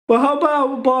Well, how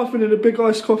about bathing in a big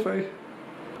iced coffee?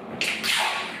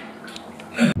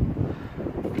 God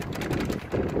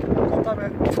damn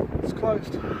it, it's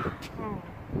closed.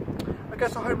 I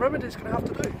guess a home remedy's gonna have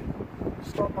to do.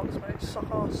 Starbucks, mate,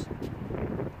 suck ass.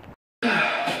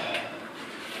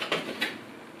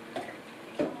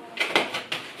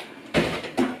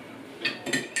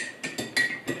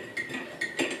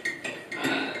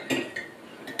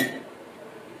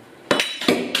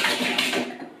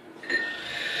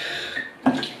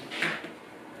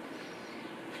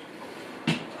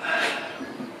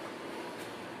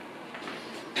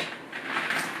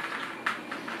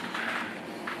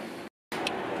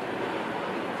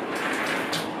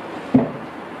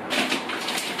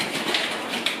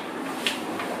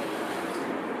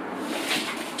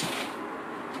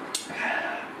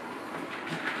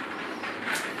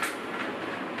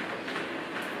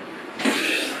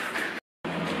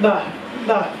 Nah.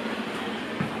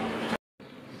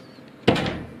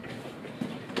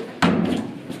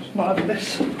 Not having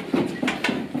this.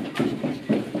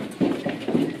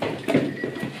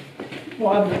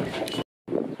 Not having it.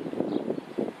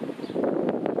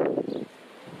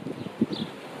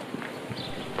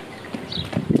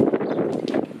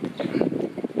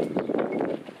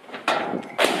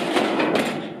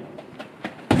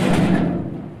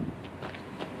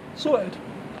 Sorted.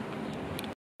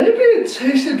 Maybe it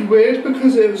tasted weird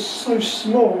because it was so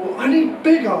small. I need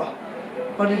bigger.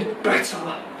 I need better.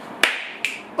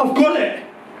 I've got it!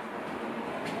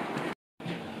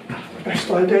 Best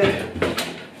idea.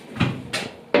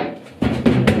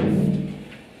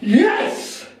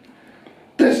 Yes!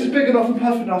 This is big enough and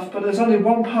perfect enough, but there's only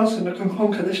one person that can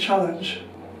conquer this challenge.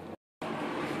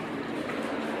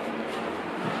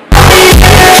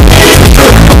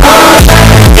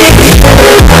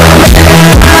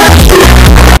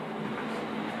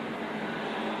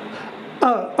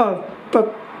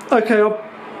 Okay, I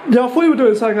thought you were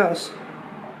doing something else.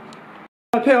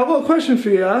 Peter, I've got a question for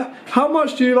you, yeah? How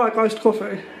much do you like iced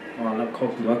coffee? Oh, I like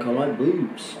coffee like I like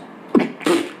boobs.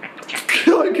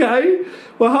 Okay,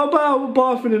 well how about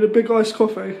bathing in a big iced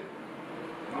coffee?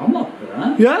 I'm up for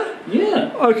that. Yeah?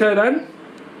 Yeah. Okay then.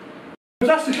 If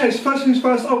that's the case, first things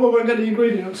first, I'll go and get the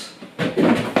ingredients.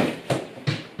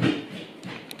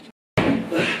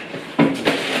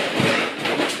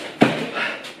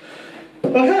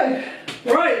 Okay,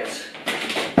 right.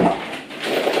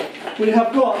 We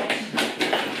have got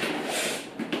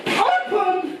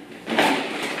open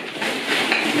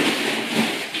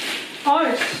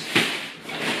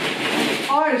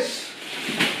ice.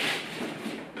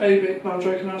 Baby, no, I'm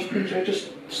joking, that's cringy,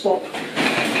 just stop.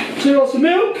 2 lots of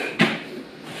milk, 2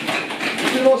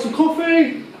 lots of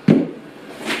coffee,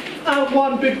 and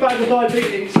 1 big bag of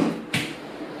diabetes.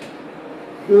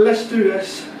 Let's do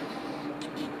this.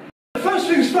 First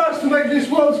things first, to make this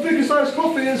world's biggest iced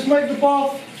coffee is make the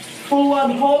bath full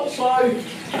and hot, so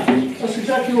that's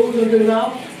exactly what we're going to do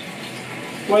now.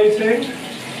 Waiting.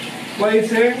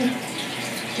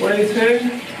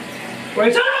 Ah,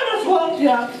 that's hot,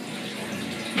 yeah.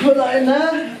 Put that in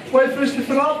there, wait for this to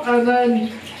fill up, and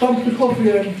then dump the coffee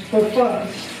in. But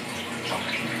first,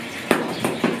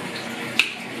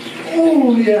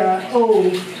 oh yeah, oh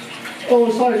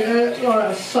it's like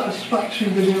a satisfaction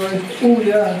video. Oh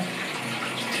yeah.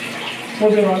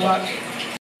 We'll be right back.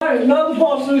 Right, now the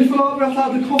bath's nearly full up, we have to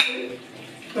add the coffee.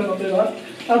 Better not do that.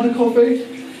 Add the coffee.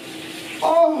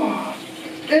 Oh,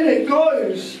 in it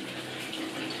goes.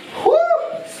 Woo!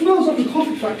 Smells like a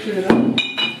coffee factory in there.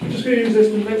 Just going to use this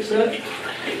to mix it.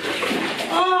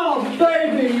 Oh,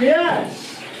 baby,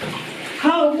 yes!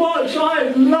 How much I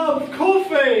love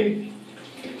coffee!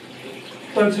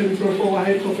 Don't take me for a fool, I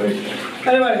hate coffee.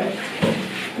 Anyway,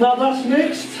 now that's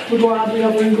mixed, we're going to add the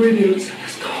other ingredients.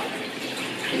 Let's go.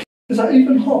 Is that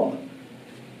even hot?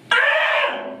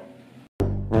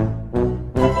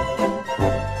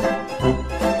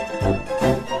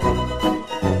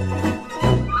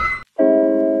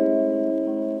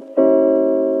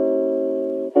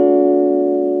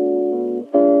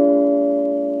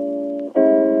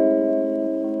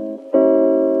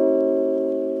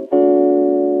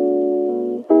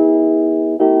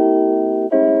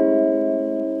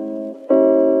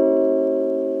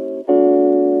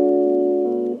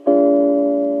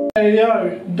 Hey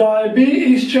yo,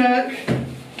 diabetes check.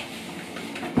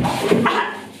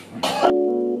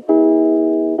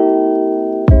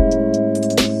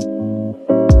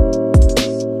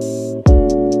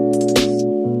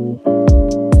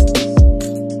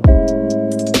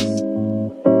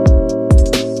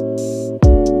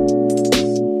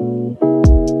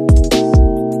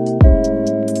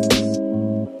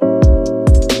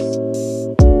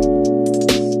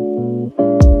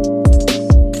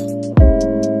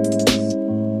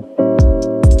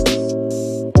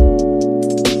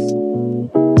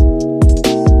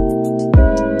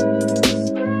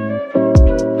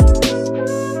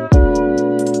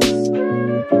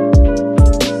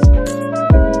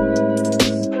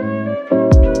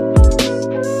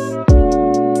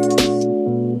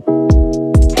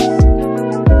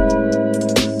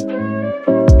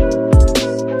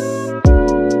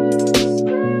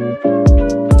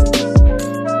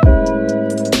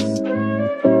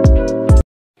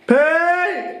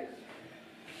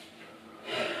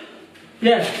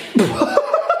 Yeah.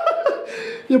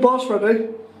 Your bar's ready.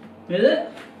 Is it?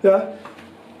 Yeah.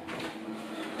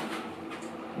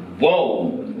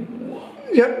 Whoa.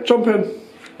 Yep, jump in.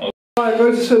 Oh. Alright,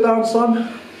 go to sit down, son.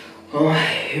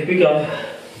 Alright, here we go.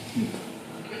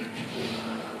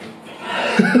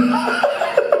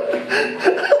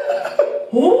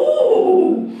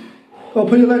 Ooh. I'll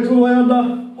put your legs all the way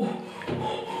under.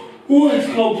 Oh, it's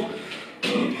cold.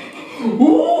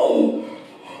 Ooh.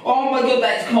 Oh my god,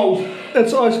 that's cold.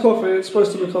 It's iced coffee, it's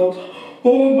supposed to be cold.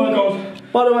 Oh my god.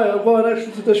 By the way, I've got an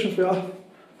extra tradition for you.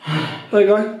 There you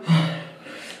go.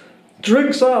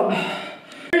 Drink some.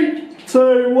 3,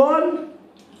 2, 1.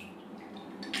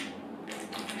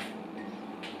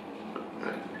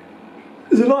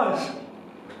 Is it nice?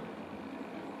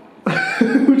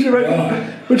 Would you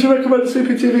recommend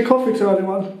CPTV coffee to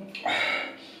anyone?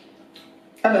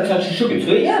 And a touch of sugar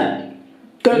to it, yeah.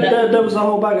 There was a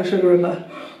whole bag of sugar in there.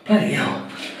 Bloody hell.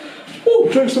 Ooh,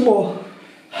 drink some more.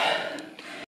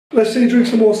 Let's see you drink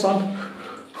some more, son.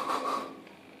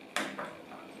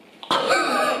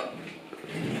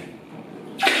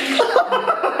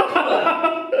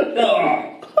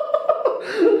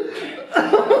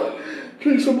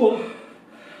 Drink some more.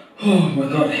 Oh my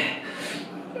god.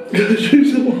 Drink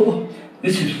some more.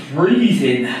 This is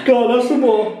freezing. Go on, have some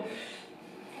more.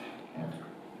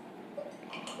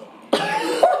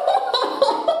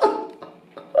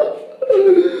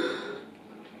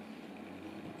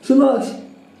 Is it nice?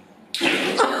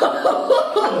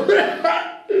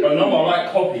 I know I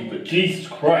like coffee, but Jesus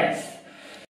Christ.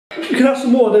 You can have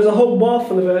some more, there's a whole bar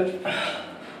full of it.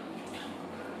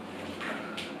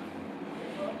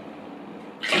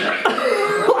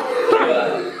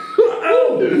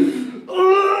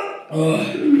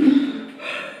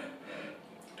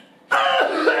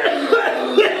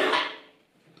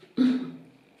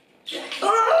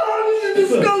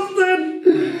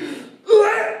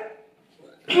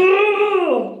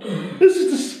 This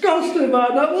is disgusting,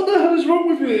 man. What the hell is wrong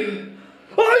with you?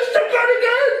 Oh, it's still going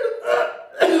again!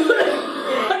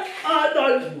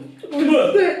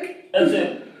 I'm sick. That's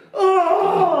it.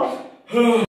 Oh,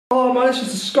 man, this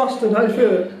is disgusting. How you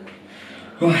feeling?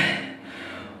 Right.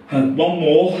 One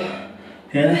more.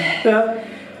 Yeah. Yeah.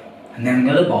 And then I'm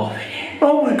gonna bath again.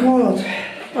 Oh my god.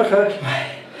 Okay.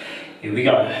 Right. Here we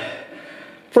go.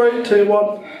 3, 2,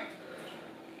 1.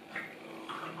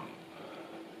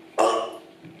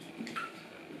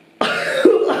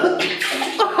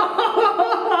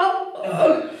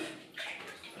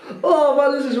 Oh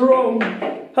man, this is wrong.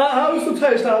 How was the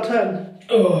taste out of 10?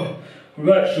 Oh,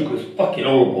 that sugar's fucking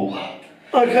horrible.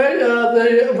 Okay,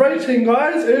 the rating,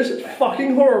 guys, is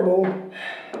fucking horrible.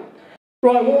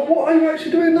 Right, what are you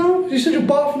actually doing now? You said you're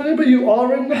bathing in, but you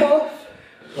are in the bath?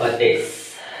 Like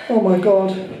this. Oh my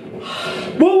god.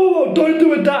 Whoa, don't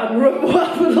do it, Dan. Remember what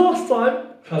happened last time?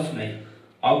 Trust me,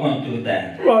 I won't do it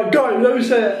then. Right, go, let me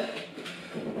see it.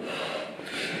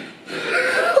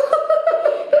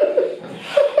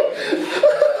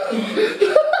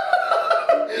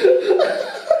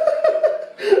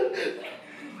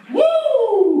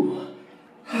 Woo!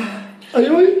 Are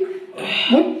you in?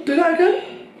 What? Do that again?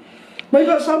 Make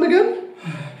that sound again?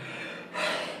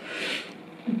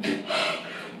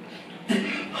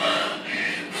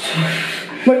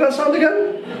 Make that sound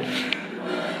again?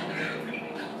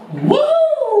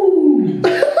 Woo!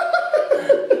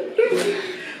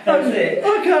 That's it.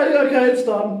 Okay, it's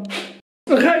done.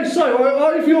 Okay, so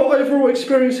over your overall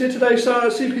experience here today, sir,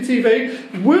 at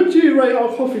CPTV, would you rate our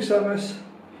coffee service?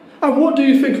 And what do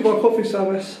you think of our coffee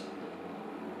service?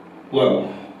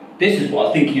 Well, this is what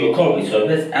I think of your coffee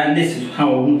service, and this is how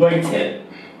I will rate it.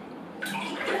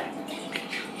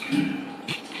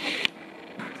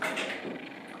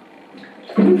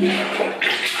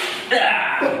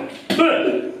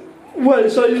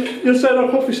 Wait, so you're saying our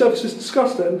coffee service is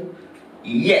disgusting?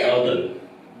 Yeah, I do.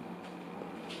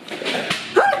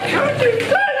 How could you say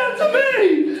that to me?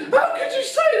 How could you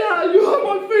say that? You hurt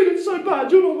my feelings so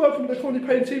bad. You're not working at the Connie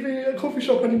Payne TV coffee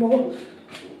shop anymore.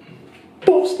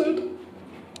 Bastard.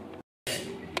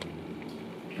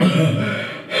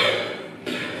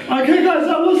 Okay guys,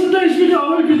 that was today's video.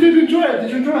 I hope you did enjoy it. Did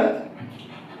you enjoy it?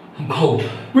 I'm cold.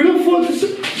 We look forward to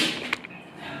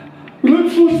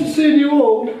seeing you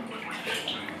all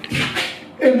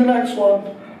in the next one.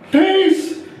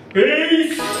 Peace!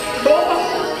 Peace!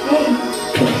 Bye!